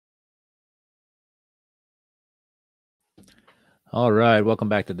All right, welcome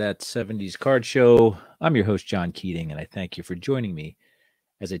back to That 70s Card Show. I'm your host, John Keating, and I thank you for joining me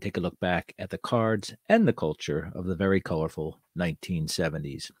as I take a look back at the cards and the culture of the very colorful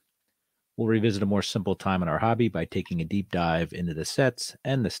 1970s. We'll revisit a more simple time in our hobby by taking a deep dive into the sets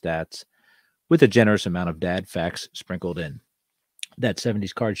and the stats with a generous amount of dad facts sprinkled in. That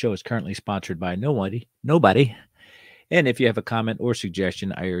 70s Card Show is currently sponsored by nobody. And if you have a comment or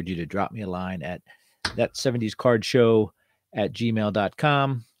suggestion, I urge you to drop me a line at that70scardshow at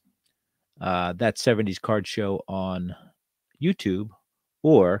gmail.com. That 70s Card Show on YouTube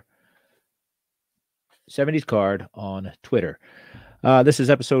or 70s Card on Twitter. This is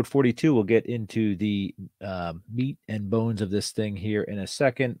episode 42. We'll get into the meat and bones of this thing here in a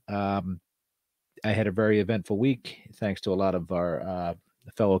second. I had a very eventful week. Thanks to a lot of our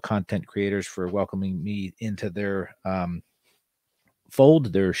fellow content creators for welcoming me into their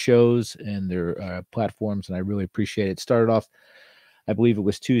fold, their shows, and their platforms, and I really appreciate it. Started off, I believe it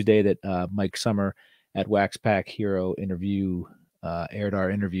was Tuesday that Mike Summer at Wax Pack Hero interview aired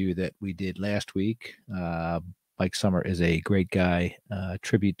our interview that we did last week. Mike Summer is a great guy.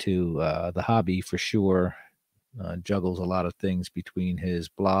 Tribute to the hobby for sure. Juggles a lot of things between his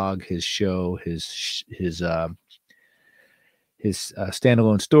blog, his show, his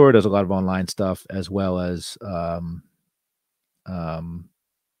standalone store. Does a lot of online stuff as well as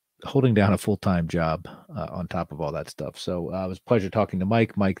holding down a full-time job on top of all that stuff. So it was a pleasure talking to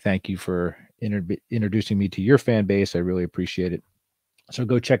Mike. Mike, thank you for introducing me to your fan base. I really appreciate it. So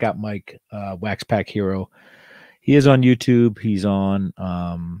go check out Mike, Wax Pack Hero. He is on YouTube. He's on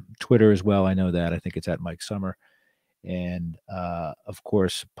Twitter as well. I know that. I think it's at Mike Summer. And, of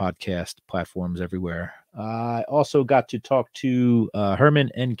course, podcast platforms everywhere. I also got to talk to Herman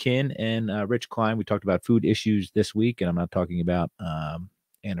and Kin and Rich Klein. We talked about food issues this week, and I'm not talking about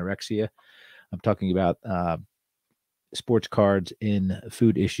anorexia. I'm talking about sports cards in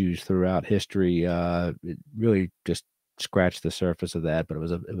food issues throughout history. It really just scratched the surface of that, but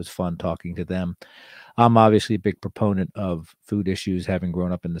it was fun talking to them. I'm obviously a big proponent of food issues, having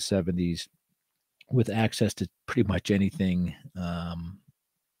grown up in the 70s with access to pretty much anything,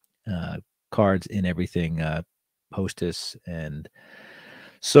 cards in everything, Hostess and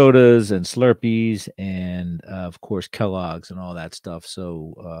sodas and Slurpees and, of course, Kellogg's and all that stuff.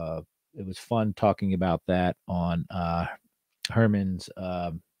 So it was fun talking about that on Herman's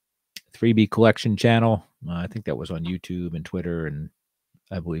 3B Collection channel. I think that was on YouTube and Twitter and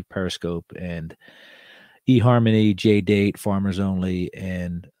I believe Periscope and eHarmony, JDate, Farmers Only,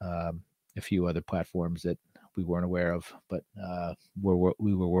 and a few other platforms that we weren't aware of, but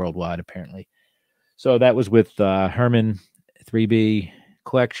we were worldwide apparently. So that was with Herman, 3B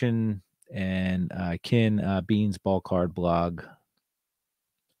Collection, and Kin, Beans Ball Card Blog,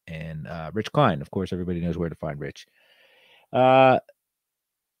 and Rich Klein. Of course, everybody knows where to find Rich.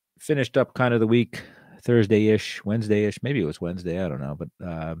 Finished up kind of the week, Thursday-ish, Wednesday-ish. Maybe it was Wednesday. I don't know. But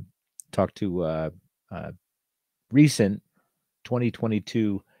talked to recent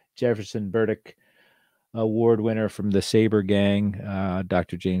 2022 Jefferson Burdick Award winner from the Saber Gang,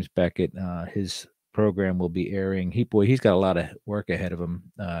 Dr. James Beckett. His program will be airing. He's got a lot of work ahead of him.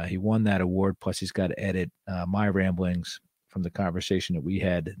 He won that award, plus he's got to edit my ramblings from the conversation that we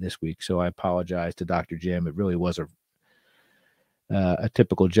had this week. So I apologize to Dr. Jim. It really was a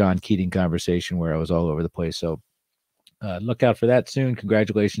typical John Keating conversation where I was all over the place. So look out for that soon.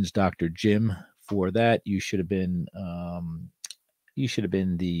 Congratulations, Dr. Jim, for that. You should have been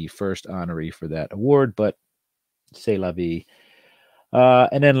the first honoree for that award, but c'est la vie.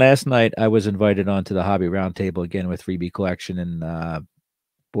 And then last night I was invited onto the Hobby Roundtable again with 3B Collection, and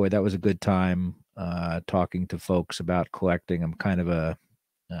boy, that was a good time talking to folks about collecting. I'm kind of a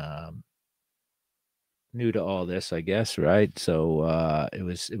new to all this, I guess, right? So it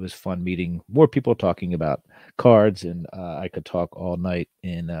was fun meeting more people talking about cards, and I could talk all night,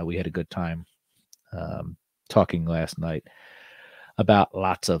 and we had a good time talking last night about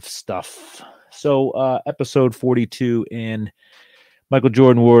lots of stuff. So episode 42, and Michael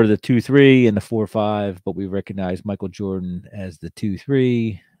Jordan wore the 2-3 and the 4-5, but we recognize Michael Jordan as the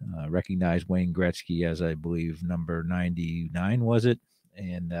 2-3, recognize Wayne Gretzky as, I believe, number 99, was it?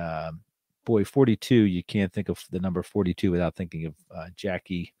 And boy, 42, you can't think of the number 42 without thinking of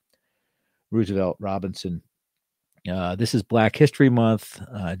Jackie Roosevelt Robinson. This is Black History Month.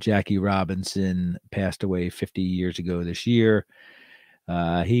 Jackie Robinson passed away 50 years ago this year.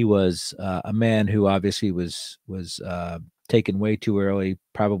 He was a man who obviously was taken way too early.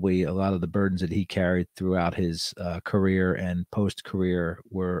 Probably a lot of the burdens that he carried throughout his career and post-career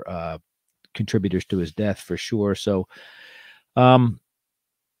were contributors to his death for sure. So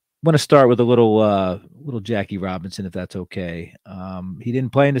want to start with a little Jackie Robinson, if that's okay. He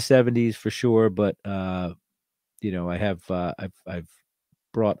didn't play in the '70s for sure, but I have I've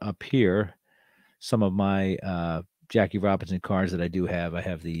brought up here some of my Jackie Robinson cards that I do have. I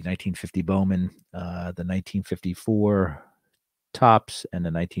have the 1950 Bowman, the 1954 tops, and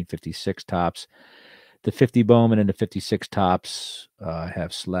the 1956 tops. The 50 Bowman and the 56 tops I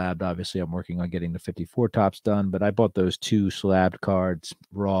have slabbed. Obviously, I'm working on getting the 54 tops done, but I bought those two slabbed cards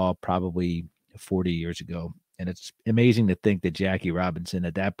raw probably 40 years ago. And it's amazing to think that Jackie Robinson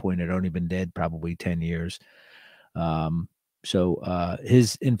at that point had only been dead probably 10 years. So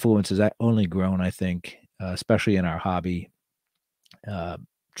his influence has only grown, I think, especially in our hobby.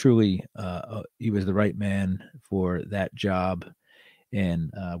 Truly, he was the right man for that job.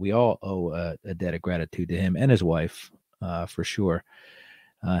 And we all owe a debt of gratitude to him and his wife, for sure,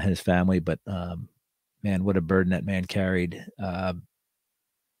 and his family. But man, what a burden that man carried.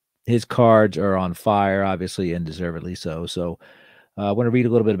 His cards are on fire, obviously, and deservedly so. So I want to read a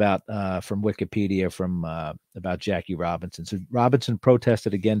little bit about from Wikipedia about Jackie Robinson. So Robinson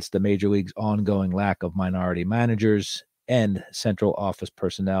protested against the Major League's ongoing lack of minority managers and central office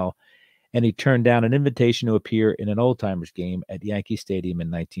personnel, and he turned down an invitation to appear in an old-timers game at Yankee Stadium in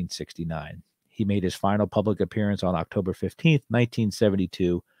 1969. He made his final public appearance on October 15th,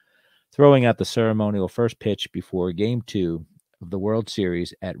 1972, throwing out the ceremonial first pitch before Game 2 of the World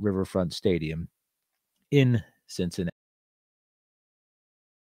Series at Riverfront Stadium in Cincinnati.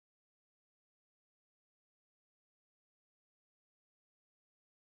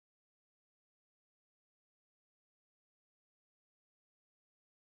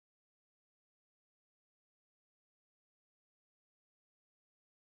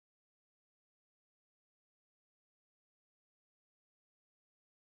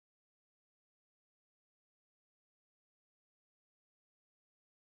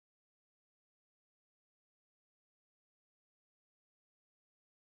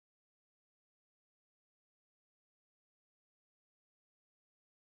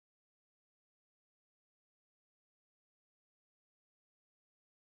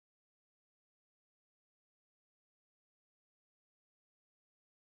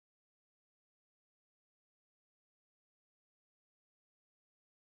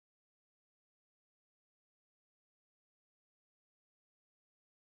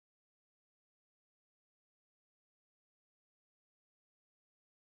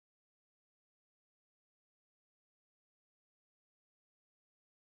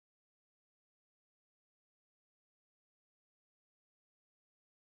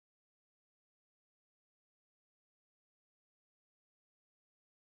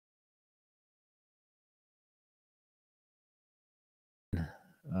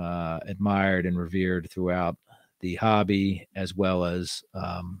 Admired and revered throughout the hobby as well as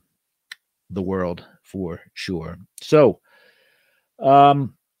the world for sure. So,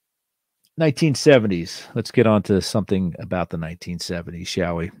 1970s. Let's get on to something about the 1970s,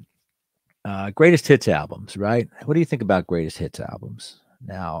 shall we? Greatest hits albums, right? What do you think about greatest hits albums?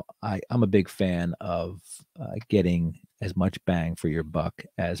 Now, I'm a big fan of getting as much bang for your buck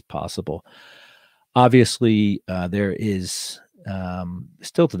as possible. Obviously, there is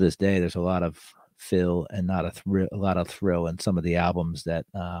still to this day, there's a lot of fill and not a lot of thrill in some of the albums that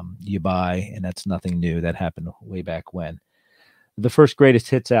you buy, and that's nothing new. That happened way back when. The first greatest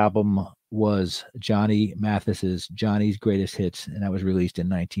hits album was Johnny Mathis's Johnny's Greatest Hits, and that was released in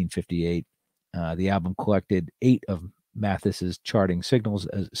 1958. The album collected 8 of Mathis's charting singles,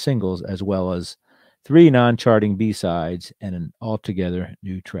 as well as 3 non-charting B-sides and an altogether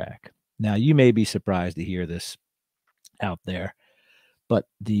new track. Now, you may be surprised to hear this out there, but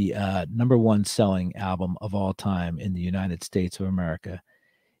the number one selling album of all time in the United States of America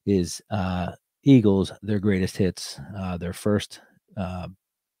is Eagles, their greatest hits. Their first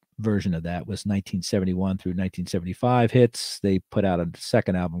version of that was 1971 through 1975 hits. They put out a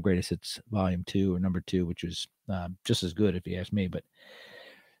second album, Greatest Hits Volume 2 or number 2, which was just as good if you ask me. But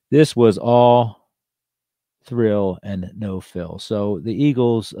this was all thrill and no fill. So the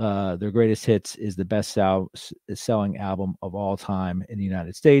Eagles, their greatest hits is the best selling album of all time in the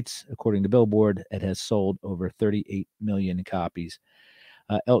United States. According to Billboard, it has sold over 38 million copies.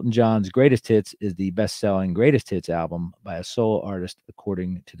 Elton John's Greatest Hits is the best-selling Greatest Hits album by a solo artist,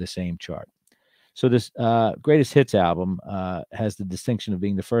 according to the same chart. So this Greatest Hits album has the distinction of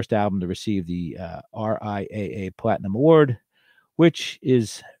being the first album to receive the RIAA Platinum Award, which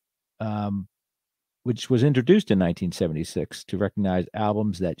was introduced in 1976 to recognize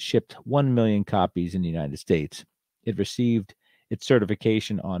albums that shipped 1 million copies in the United States. It received its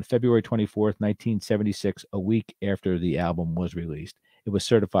certification on February 24th, 1976, a week after the album was released. It was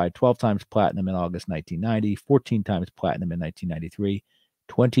certified 12 times platinum in August 1990, 14 times platinum in 1993,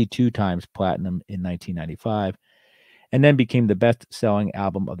 22 times platinum in 1995, and then became the best-selling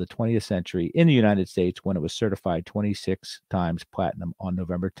album of the 20th century in the United States when it was certified 26 times platinum on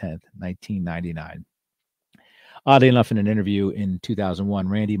November 10th, 1999. Oddly enough, in an interview in 2001,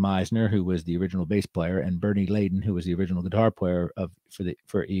 Randy Meisner, who was the original bass player, and Bernie Layden, who was the original guitar player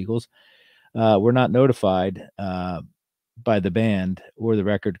for Eagles, were not notified by the band or the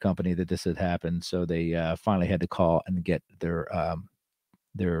record company that this had happened. So they finally had to call and get their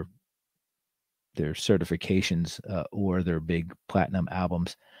certifications or their big platinum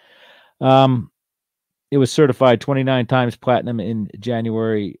albums. It was certified 29 times platinum in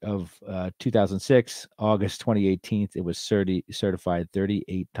January of 2006. August 2018, it was certified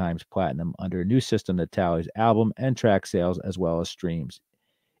 38 times platinum under a new system that tallies album and track sales as well as streams.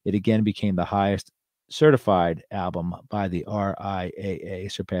 It again became the highest certified album by the RIAA,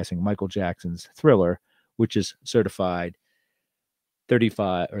 surpassing Michael Jackson's Thriller, which is certified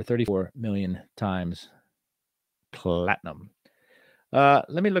 34 million times platinum. Let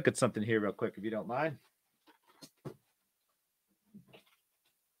me look at something here real quick, if you don't mind.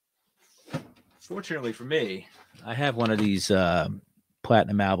 Fortunately for me, I have one of these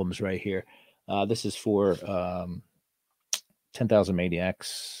platinum albums right here. This is for 10,000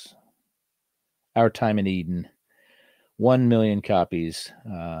 Maniacs, Our Time in Eden, 1 million copies,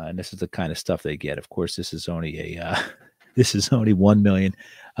 and this is the kind of stuff they get. Of course, this is only a this is only 1 million.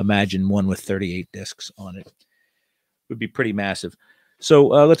 Imagine one with 38 discs on it. Would be pretty massive. So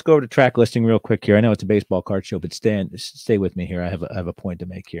let's go over to track listing real quick here. I know it's a baseball card show, but stay with me here. I have a point to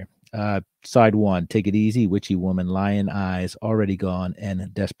make here. Side 1, Take It Easy, Witchy Woman, Lion Eyes, Already Gone,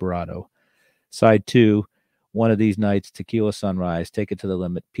 and Desperado. Side 2, One of These Nights, Tequila Sunrise, Take It to the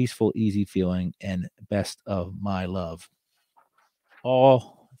Limit, Peaceful Easy Feeling, and Best of My Love.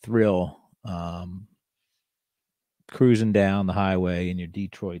 All thrill, cruising down the highway in your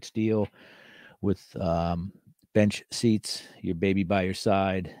Detroit Steel with bench seats, your baby by your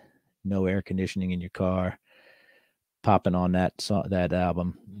side, no air conditioning in your car, popping on that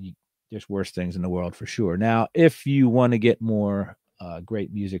album. There's worse things in the world for sure. Now, if you want to get more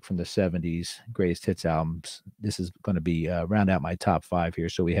great music from the 70s, greatest hits albums, this is going to be round out my top 5 here.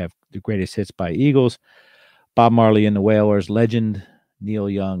 So we have the greatest hits by Eagles, Bob Marley and the Wailers, Legend, Neil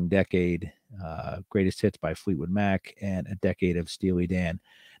Young, Decade, greatest hits by Fleetwood Mac, and A Decade of Steely Dan.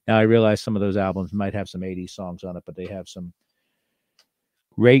 Now, I realize some of those albums might have some 80s songs on it, but they have some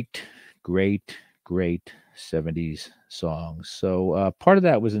great 70s songs. So part of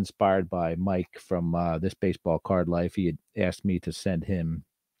that was inspired by Mike from This Baseball Card Life. He had asked me to send him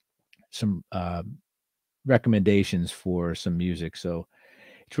some recommendations for some music. So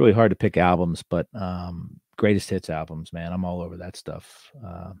it's really hard to pick albums, but greatest hits albums, man, I'm all over that stuff.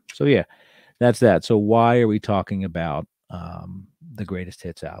 So yeah, that's that. So why are we talking about the greatest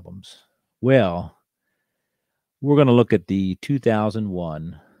hits albums? Well, we're going to look at the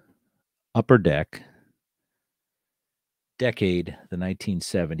 2001 Upper Deck Decade, the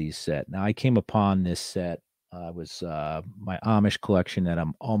 1970s set. Now, I came upon this set. It was my Amish collection that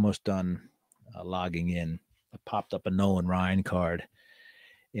I'm almost done logging in. I popped up a Nolan Ryan card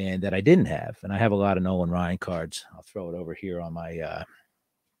and that I didn't have. And I have a lot of Nolan Ryan cards. I'll throw it over here on my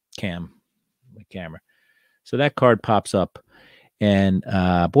camera. So that card pops up. And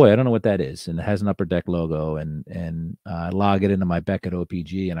boy, I don't know what that is. And it has an Upper Deck logo. And I log it into my Beckett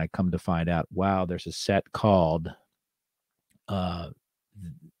OPG, and I come to find out, wow, there's a set called,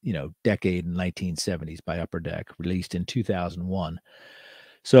 Decade in 1970s by Upper Deck, released in 2001.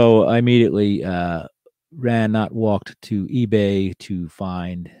 So I immediately walked to eBay to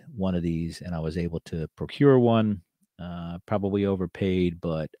find one of these, and I was able to procure one. Probably overpaid,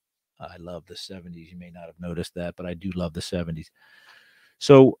 but I love the 70s. You may not have noticed that, but I do love the 70s.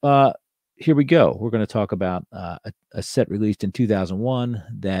 So here we go. We're going to talk about a set released in 2001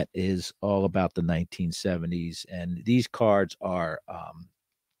 that is all about the 1970s. And these cards are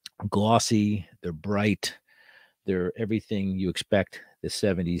glossy. They're bright. They're everything you expect the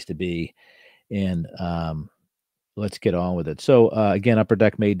 70s to be. And let's get on with it. So again, Upper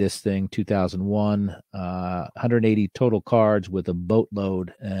Deck made this thing 2001, 180 total cards with a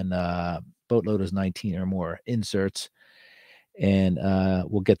boatload, and boatload is 19 or more inserts. And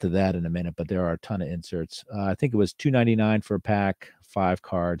we'll get to that in a minute, but there are a ton of inserts. I think it was $2.99 for a pack, 5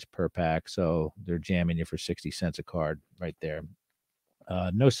 cards per pack. So they're jamming you for 60 cents a card right there.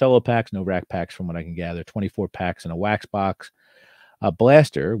 No cello packs, no rack packs from what I can gather. 24 packs in a wax box. A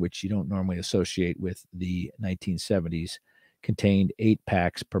blaster, which you don't normally associate with the 1970s, contained 8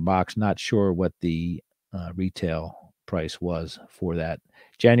 packs per box. Not sure what the retail price was for that.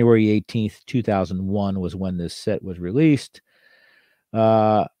 January 18th, 2001 was when this set was released.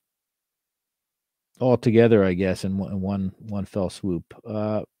 All together, I guess, in one fell swoop.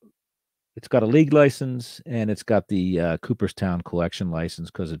 It's got a league license, and it's got the Cooperstown collection license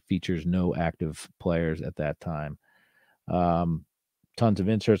because it features no active players at that time. Tons of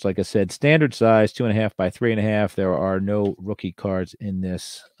inserts, like I said, standard size, 2.5 by 3.5. There are no rookie cards in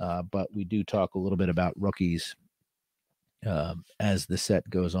this, but we do talk a little bit about rookies as the set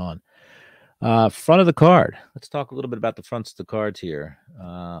goes on. Front of the card. Let's talk a little bit about the fronts of the cards here.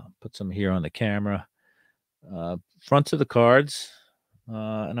 Put some here on the camera. Fronts of the cards,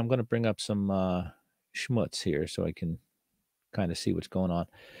 and I'm going to bring up some schmutz here so I can kind of see what's going on.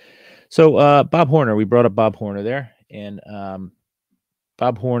 So Bob Horner, we brought up Bob Horner there, and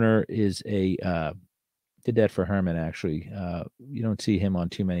Bob Horner is did that for Herman, actually. You don't see him on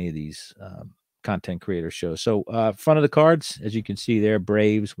too many of these content creator shows. So front of the cards, as you can see there,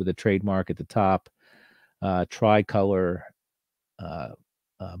 Braves with a trademark at the top, tricolor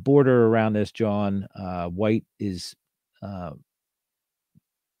border around this, John. White is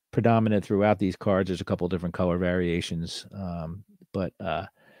predominant throughout these cards. There's a couple different color variations. But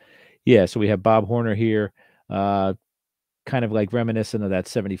yeah, so we have Bob Horner here, kind of like reminiscent of that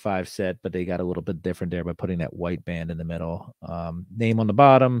 75 set, but they got a little bit different there by putting that white band in the middle. Name on the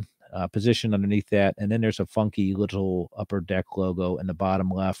bottom, position underneath that, and then there's a funky little upper deck logo in the bottom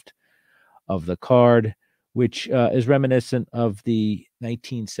left of the card, which is reminiscent of the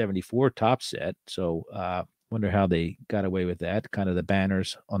 1974 top set. So wonder how they got away with that, kind of the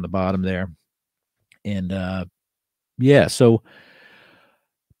banners on the bottom there. And yeah, so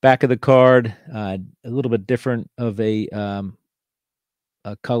back of the card, a little bit different of a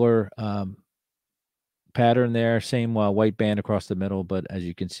color pattern there. Same white band across the middle, but as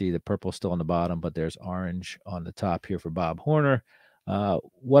you can see, the purple still on the bottom, but there's orange on the top here for Bob Horner.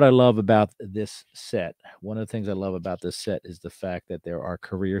 What I love about this set, one of the things I love about this set is the fact that there are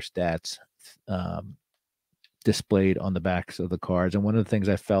career stats displayed on the backs of the cards. And one of the things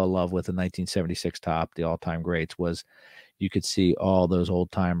I fell in love with in 1976 top, the all-time greats, was you could see all those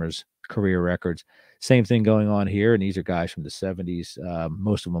old-timers' career records. Same thing going on here, and these are guys from the 70s.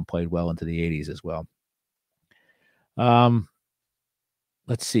 Most of them played well into the 80s as well.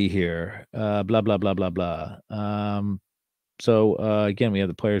 Let's see here. Blah, blah, blah, blah, blah. So again, we have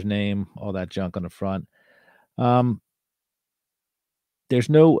the player's name, all that junk on the front. There's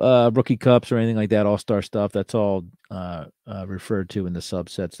no rookie cups or anything like that, all-star stuff. That's all referred to in the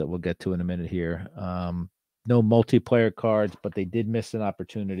subsets that we'll get to in a minute here. No multiplayer cards, but they did miss an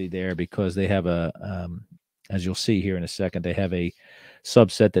opportunity there because they have a, as you'll see here in a second, they have a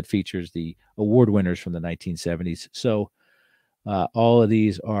subset that features the award winners from the 1970s. So all of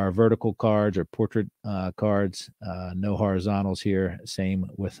these are vertical cards or portrait cards, no horizontals here. Same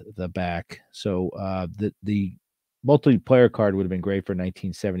with the back. So the multiplayer card would have been great for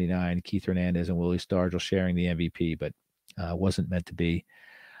 1979. Keith Hernandez and Willie Stargell sharing the MVP, but wasn't meant to be,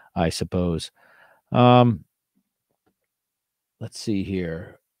 I suppose. Let's see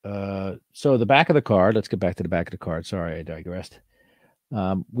here. So the back of the card, let's get back to the back of the card. Sorry, I digressed.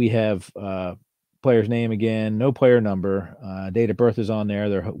 We have player's name again, no player number, date of birth is on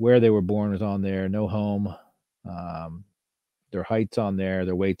there, where they were born is on there, no home, their height's on there,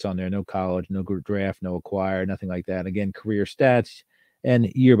 their weight's on there, no college, no draft, no acquired, nothing like that. Again, career stats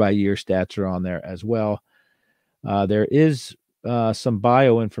and year-by-year stats are on there as well. There is some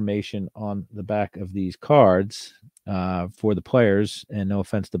bio information on the back of these cards for the players, and no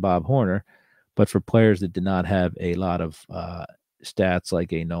offense to Bob Horner, but for players that did not have a lot of stats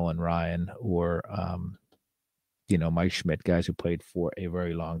like a Nolan Ryan or, Mike Schmidt, guys who played for a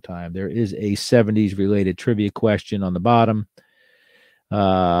very long time. There is a 70s related trivia question on the bottom.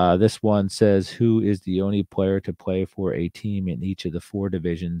 This one says, who is the only player to play for a team in each of the 4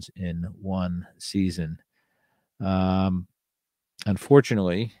 divisions in one season?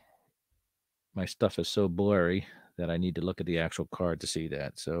 Unfortunately, my stuff is so blurry that I need to look at the actual card to see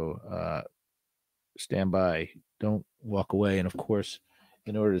that. So stand by. Don't walk away. And, of course,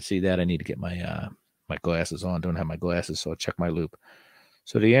 in order to see that, I need to get my my glasses on. Don't have my glasses, so I'll check my loop.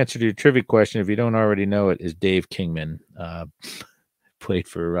 So the answer to your trivia question, if you don't already know it, is Dave Kingman. Played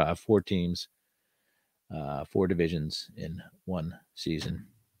for 4 teams, 4 divisions in one season,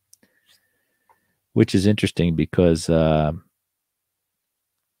 which is interesting because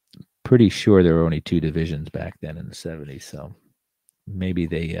pretty sure there were only 2 divisions back then in the 70s. So maybe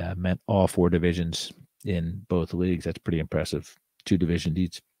they meant all 4 divisions in both leagues. That's pretty impressive. 2 division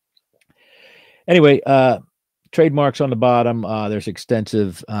deeds. Anyway, trademarks on the bottom. There's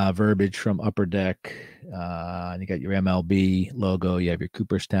extensive verbiage from Upper Deck. You got your MLB logo. You have your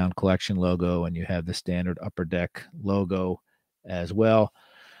Cooperstown Collection logo, and you have the standard Upper Deck logo as well.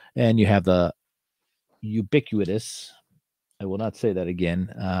 And you have the ubiquitous, I will not say that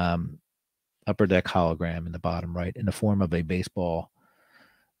again, Upper Deck hologram in the bottom right in the form of a baseball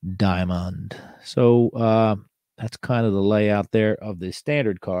diamond. So that's kind of the layout there of the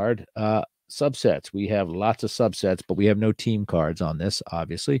standard card. Subsets. We have lots of subsets, but we have no team cards on this,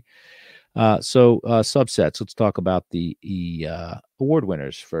 obviously. Subsets. Let's talk about the award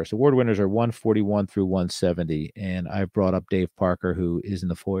winners first. Award winners are 141 through 170, and I've brought up Dave Parker, who is in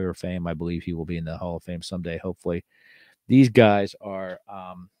the Foyer of Fame. I believe he will be in the Hall of Fame someday, hopefully. These guys are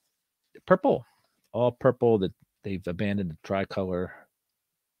purple, all purple. That they've abandoned the tricolor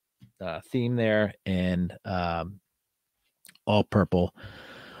theme there, and all purple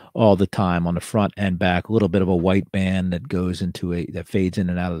all the time on the front and back. A little bit of a white band that goes into that fades in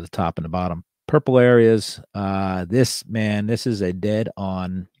and out of the top and the bottom. Purple areas. This is a dead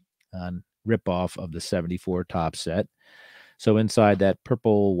on ripoff of the 74 top set. So inside that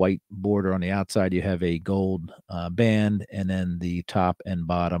purple white border on the outside, you have a gold band, and then the top and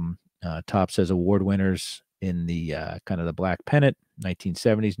bottom. Top says award winners in the kind of the black pennant.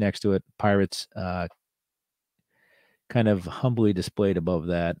 1970s next to it. Pirates kind of humbly displayed above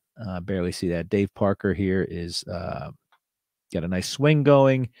that. Barely see that. Dave Parker here is got a nice swing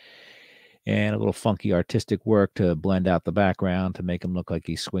going and a little funky artistic work to blend out the background to make him look like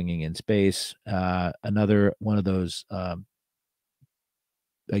he's swinging in space. Another one of those, I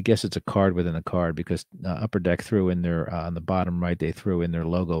guess it's a card within a card, because Upper Deck threw in their, on the bottom right, they threw in their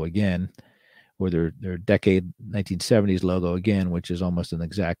logo again, or their decade 1970s logo again, which is almost an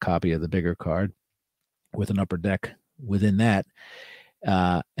exact copy of the bigger card with an Upper Deck within that.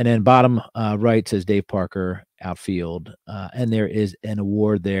 And then bottom right says Dave Parker outfield. And there is an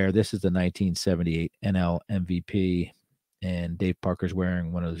award there. This is the 1978 NL MVP. And Dave Parker's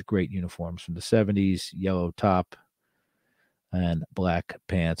wearing one of those great uniforms from the 70s, yellow top and black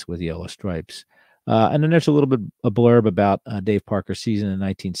pants with yellow stripes. And then there's a little bit a blurb about Dave Parker's season in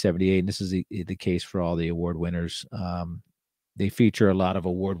 1978. And this is the case for all the award winners. They feature a lot of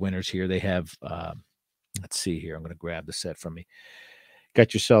award winners here. They have, let's see here. I'm going to grab the set from me.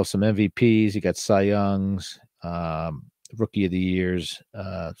 Got yourself some MVPs. You got Cy Youngs, Rookie of the Years.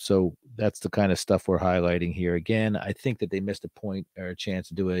 So that's the kind of stuff we're highlighting here. Again, I think that they missed a point or a chance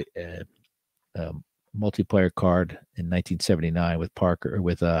to do a multiplayer card in 1979 with Parker, or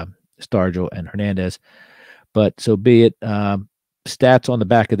with Stargell and Hernandez. But so be it. Stats on the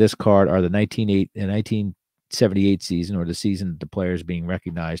back of this card are the 1978 season, or the season the player is being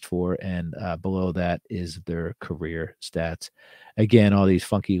recognized for, and below that is their career stats. Again, all these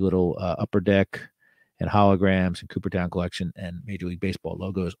funky little Upper Deck and holograms and Cooperstown Collection and Major League Baseball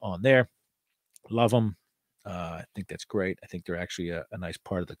logos on there. Love them. I think that's great. I think they're actually a nice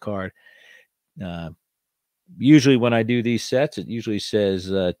part of the card. Usually when I do these sets, it usually says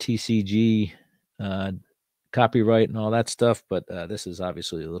TCG copyright and all that stuff, but this is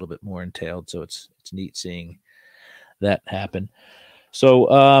obviously a little bit more entailed, so it's neat seeing that happen.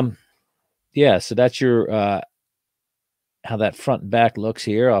 So yeah, so that's your how that front and back looks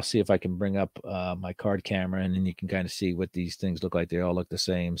here. I'll see if I can bring up my card camera, and then you can kind of see what these things look like. They all look the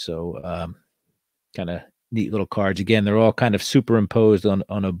same. So kind of neat little cards. Again, they're all kind of superimposed on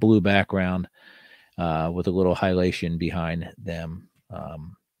a blue background with a little highlightation behind them,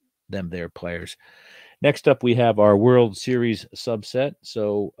 their players. Next up, we have our World Series subset.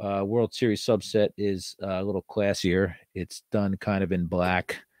 So World Series subset is a little classier. It's done kind of in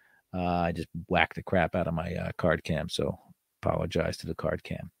black. I just whacked the crap out of my card cam, so apologize to the card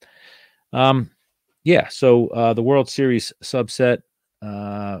cam. Yeah, so the World Series subset,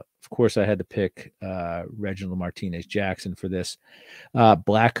 of course, I had to pick Reginald Martinez Jackson for this.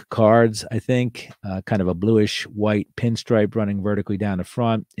 Black cards, I think, kind of a bluish white pinstripe running vertically down the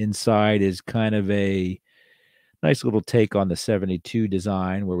front. Inside is kind of a nice little take on the 72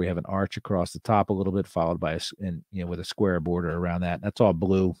 design, where we have an arch across the top a little bit, followed by with a square border around that. That's all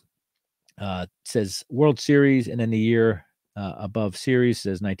blue. It says World Series, and then the year above series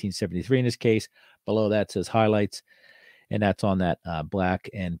says 1973 in this case. Below that says highlights, and that's on that black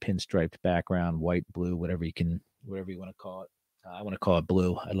and pinstriped background, white, blue, whatever you want to call it. I want to call it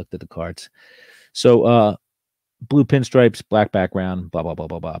blue. I looked at the cards. So blue pinstripes, black background, blah, blah, blah,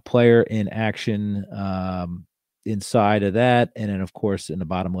 blah, blah. Player in action inside of that. And then, of course, in the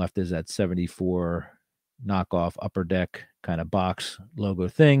bottom left is that 74 knockoff Upper Deck kind of box logo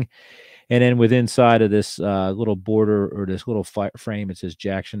thing. And then with inside of this little border or this little frame, it says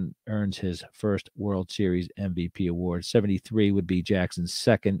Jackson earns his first World Series MVP award. 73 would be Jackson's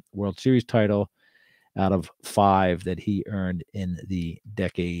second World Series title out of 5 that he earned in the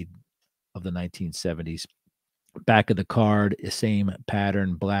decade of the 1970s. Back of the card, same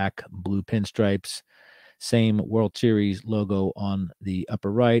pattern, black, blue pinstripes, same World Series logo on the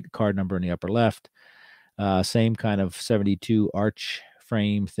upper right, card number in the upper left, same kind of 72 arch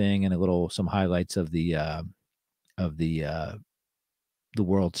frame thing, and some highlights of the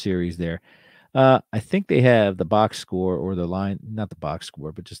World Series there. I think they have the box score or the line, not the box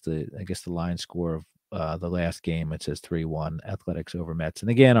score, but just the line score of the last game. It says 3-1 Athletics over Mets.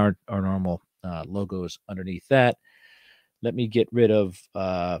 And again, our normal logos underneath that. Let me get rid of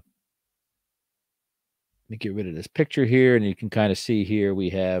this picture here, and you can kind of see here we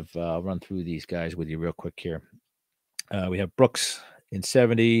have I'll run through these guys with you real quick here. We have Brooks in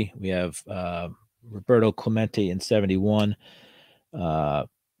 70. We have Roberto Clemente in 71.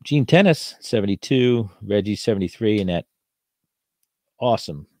 Gene Tennis, 72. Reggie, 73. And that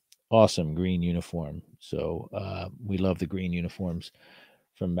awesome green uniform. So we love the green uniforms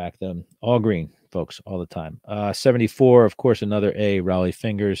from back then. All green, folks, all the time. 74, of course, another A, Raleigh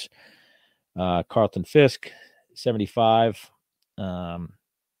Fingers. Carlton Fisk, 75.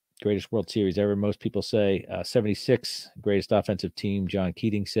 Greatest World Series ever, most people say. 76, greatest offensive team. John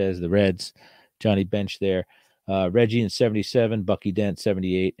Keating says the Reds. Johnny Bench there. Reggie in 77, Bucky Dent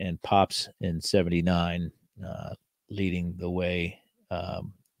 78, and Pops in 79, leading the way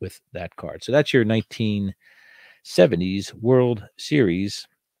with that card. So that's your 1970s World Series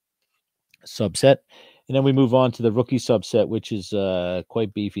subset. And then we move on to the rookie subset, which is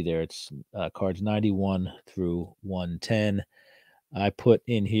quite beefy there. It's cards 91 through 110. I put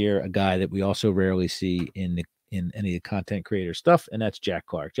in here a guy that we also rarely see in any of the content creator stuff, and that's Jack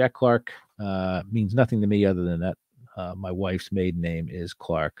Clark. Jack Clark means nothing to me other than that my wife's maiden name is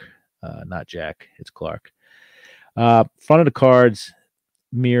Clark, not Jack. It's Clark. Front of the cards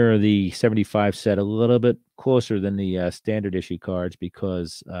mirror the 75 set a little bit closer than the standard issue cards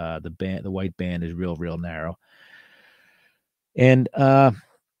because the white band is real narrow. And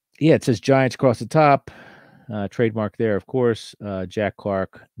it says Giants across the top. Trademark there, of course. Jack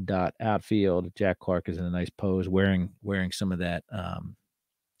Clark outfield. Jack Clark is in a nice pose, wearing some of that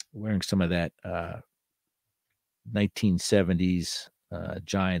 1970s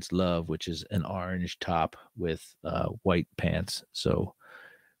Giants love, which is an orange top with white pants. So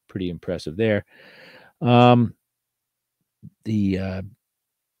pretty impressive there. The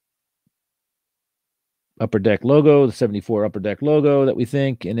Upper Deck logo, the 74 Upper Deck logo that we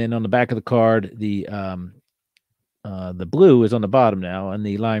think, and then on the back of the card, the blue is on the bottom now, and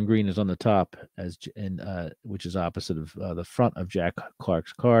the lime green is on the top, which is opposite of the front of Jack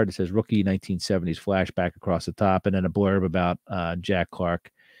Clark's card. It says rookie 1970s flashback across the top, and then a blurb about Jack Clark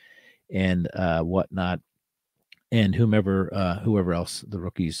and whatnot, and whoever else the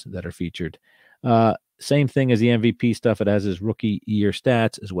rookies that are featured. Same thing as the MVP stuff. It has his rookie year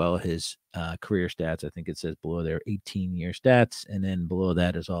stats as well as his career stats. I think it says below there 18-year stats, and then below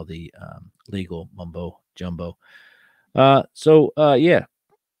that is all the legal mumbo jumbo. Quite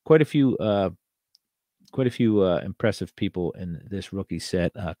a few impressive people in this rookie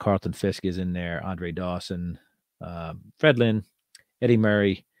set. Carlton Fisk is in there, Andre Dawson, Fred Lynn, Eddie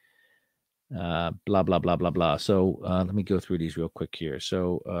Murray, blah blah blah blah blah. So let me go through these real quick here.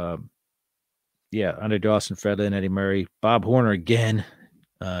 So Andre Dawson, Fred Lynn, Eddie Murray, Bob Horner again,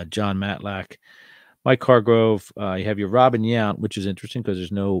 John Matlack, Mike Hargrove. You have your Robin Yount, which is interesting because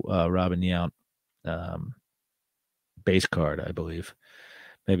there's no Robin Yount base card, I believe.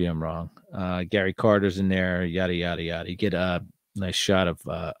 Maybe I'm wrong. Gary Carter's in there, yada yada yada. You get a nice shot of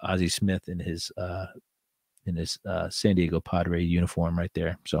Ozzie Smith in his San Diego Padre uniform right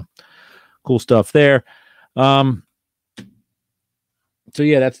there. So cool stuff there. So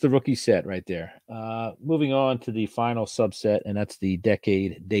that's the rookie set right there. Moving on to the final subset, and that's the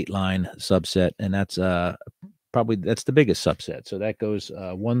decade dateline subset, and that's probably the biggest subset. So that goes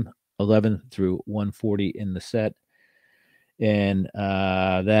 111 through 140 in the set, and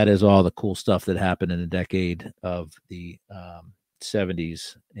that is all the cool stuff that happened in the decade of the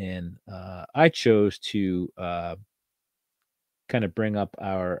 70s. And I chose to kind of bring up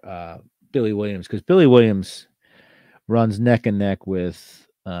our Billy Williams, because Billy Williams runs neck and neck with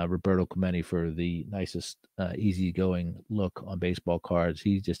Roberto Clemente for the nicest easygoing look on baseball cards.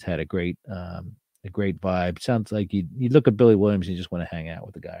 He just had a great vibe. Sounds like you look at Billy Williams and you just want to hang out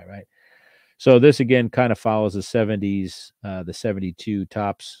with the guy, right? So this again kind of follows the 70s, the 72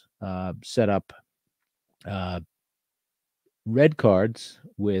 tops setup. Red cards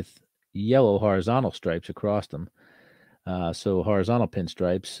with yellow horizontal stripes across them. So horizontal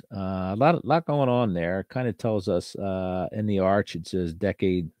pinstripes. A lot going on there. Kind of tells us in the arch it says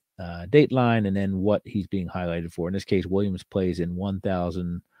decade, date line, and then what he's being highlighted for. In this case, Williams plays in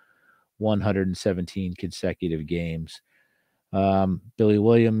 1,117 consecutive games. Billy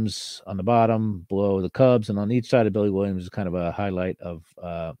Williams on the bottom, below the Cubs, and on each side of Billy Williams is kind of a highlight of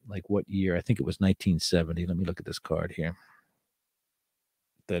like what year. I think it was 1970. Let me look at this card here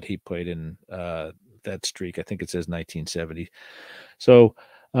that he played in that streak. I think it says 1970. So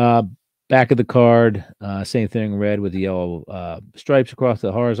back of the card, same thing, red with the yellow stripes across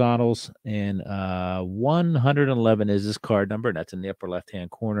the horizontals. And 111 is this card number, and that's in the upper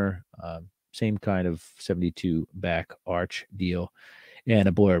left-hand corner. Same kind of 72 back arch deal. And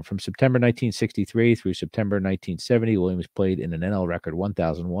a blurb from September 1963 through September 1970, Williams played in an NL record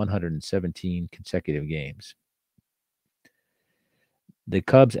 1,117 consecutive games. The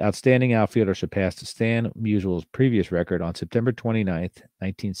Cubs' outstanding outfielder surpassed Stan Musial's previous record on September 29th,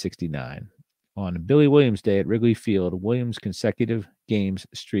 1969. On Billy Williams Day at Wrigley Field, Williams' consecutive games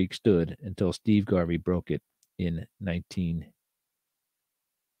streak stood until Steve Garvey broke it in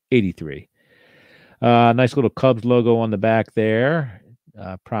 1983. Nice little Cubs logo on the back there,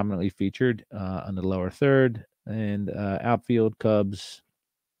 prominently featured on the lower third, and outfield Cubs,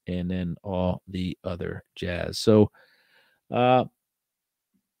 and then all the other jazz. So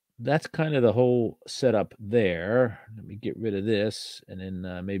that's kind of the whole setup there. Let me get rid of this, and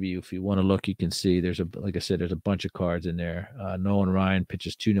then maybe if you want to look, you can see there's like I said, there's a bunch of cards in there. Nolan Ryan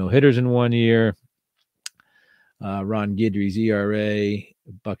pitches 2 no-hitters in 1 year. Ron Guidry's ERA.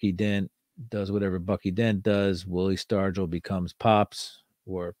 Bucky Dent does whatever Bucky Dent does. Willie Stargell becomes Pops,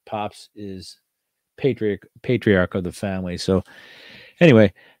 or Pops is patriarch of the family. So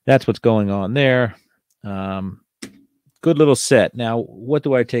anyway, that's what's going on there. Good little set. Now, what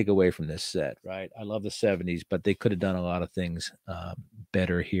do I take away from this set, right? I love the 70s, but they could have done a lot of things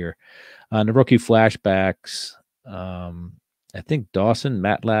better here. On the rookie flashbacks, I think Dawson,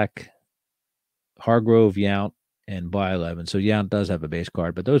 Matlack, Hargrove, Yount, and Blyleven. So Yount does have a base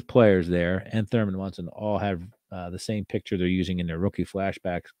card, but those players there and Thurman Munson all have the same picture they're using in their rookie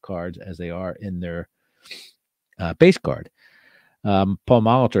flashback cards as they are in their base card. Paul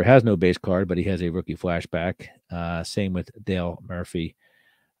Molitor has no base card, but he has a rookie flashback. Same with Dale Murphy.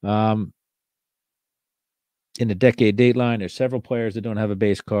 In the decade dateline, there's several players that don't have a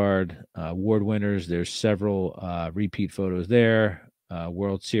base card. Award winners, there's several repeat photos there.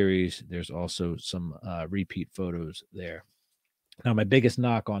 World Series, there's also some repeat photos there. Now, my biggest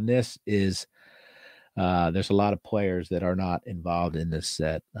knock on this is there's a lot of players that are not involved in this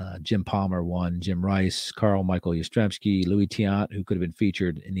set. Jim Palmer won, Jim Rice, Carl Michael Yastrzemski, Louis Tiant, who could have been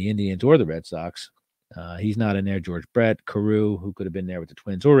featured in the Indians or the Red Sox. He's not in there. George Brett, Carew, who could have been there with the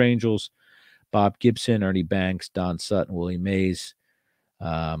Twins or Angels. Bob Gibson, Ernie Banks, Don Sutton, Willie Mays,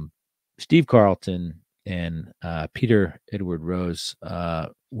 Steve Carlton, and Peter Edward Rose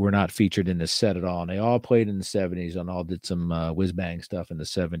were not featured in this set at all. And they all played in the 70s and all did some whiz-bang stuff in the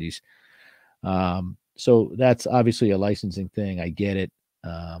 70s. So that's obviously a licensing thing. I get it.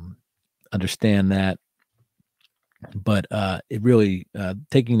 Understand that. But it really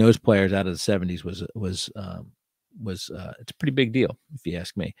taking those players out of the 70s was it's a pretty big deal, if you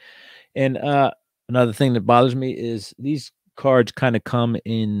ask me. And another thing that bothers me is these cards kind of come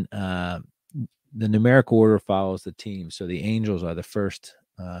in the numerical order follows the team. So the Angels are the first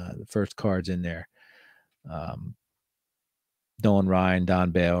cards in there. Nolan Ryan,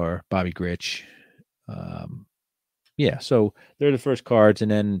 Don Baylor, Bobby Grich. Yeah, so they're the first cards, and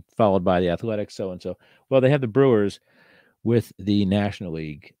then followed by the Athletics, so and so. Well, they have the Brewers with the National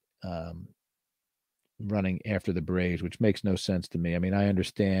League running after the Braves, which makes no sense to me. I mean, I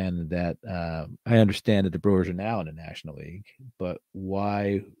understand that the Brewers are now in the National League, but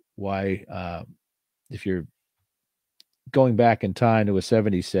why if you're going back in time to a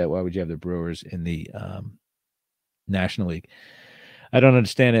 70s set, why would you have the Brewers in the National League? I don't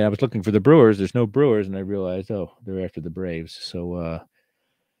understand it. I was looking for the Brewers. There's no Brewers, and I realized, oh, they're after the Braves. So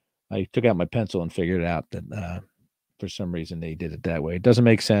I took out my pencil and figured out that for some reason they did it that way. It doesn't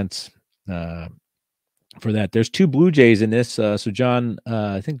make sense for that. There's 2 Blue Jays in this. So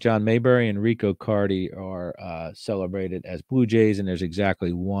I think John Mayberry and Rico Carty are celebrated as Blue Jays, and there's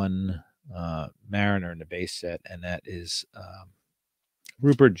exactly 1 Mariner in the base set, and that is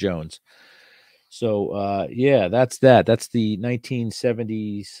Rupert Jones. So, yeah, that's that. That's the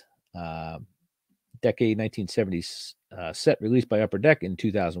 1970s, decade 1970s set released by Upper Deck in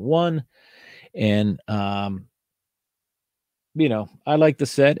 2001. And I like the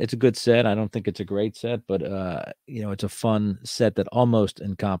set. It's a good set. I don't think it's a great set, but it's a fun set that almost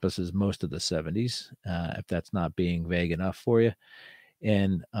encompasses most of the 70s, if that's not being vague enough for you.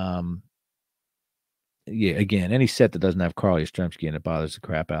 And yeah, again, any set that doesn't have Carl Yastrzemski in it bothers the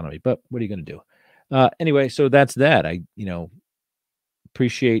crap out of me. But what are you going to do? Anyway, so that's that. I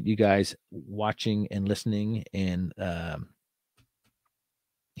appreciate you guys watching and listening and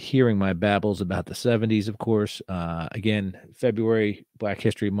hearing my babbles about the 70s, of course. Again, February, Black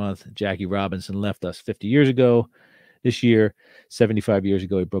History Month. Jackie Robinson left us 50 years ago. This year, 75 years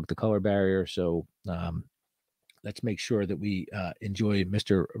ago, he broke the color barrier. So let's make sure that we enjoy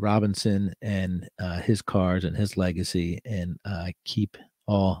Mr. Robinson and his cars and his legacy, and keep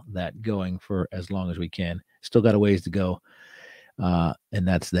all that going for as long as we can. Still got a ways to go. And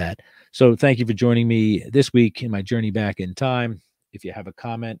that's that. So thank you for joining me this week in my journey back in time. If you have a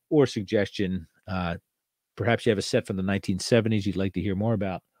comment or suggestion, perhaps you have a set from the 1970s you'd like to hear more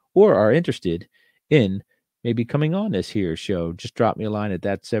about, or are interested in maybe coming on this here show, just drop me a line at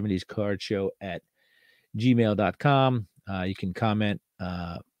ThatSeventiesCardShow at gmail.com. You can comment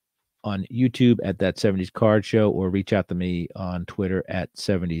on YouTube at That 70s Card Show, or reach out to me on Twitter at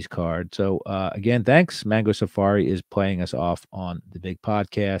 70s Card. So again, thanks. Mango Safari is playing us off on the big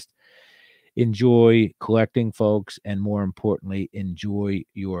podcast. Enjoy collecting, folks, and more importantly, enjoy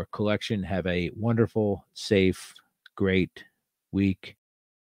your collection. Have a wonderful, safe, great week.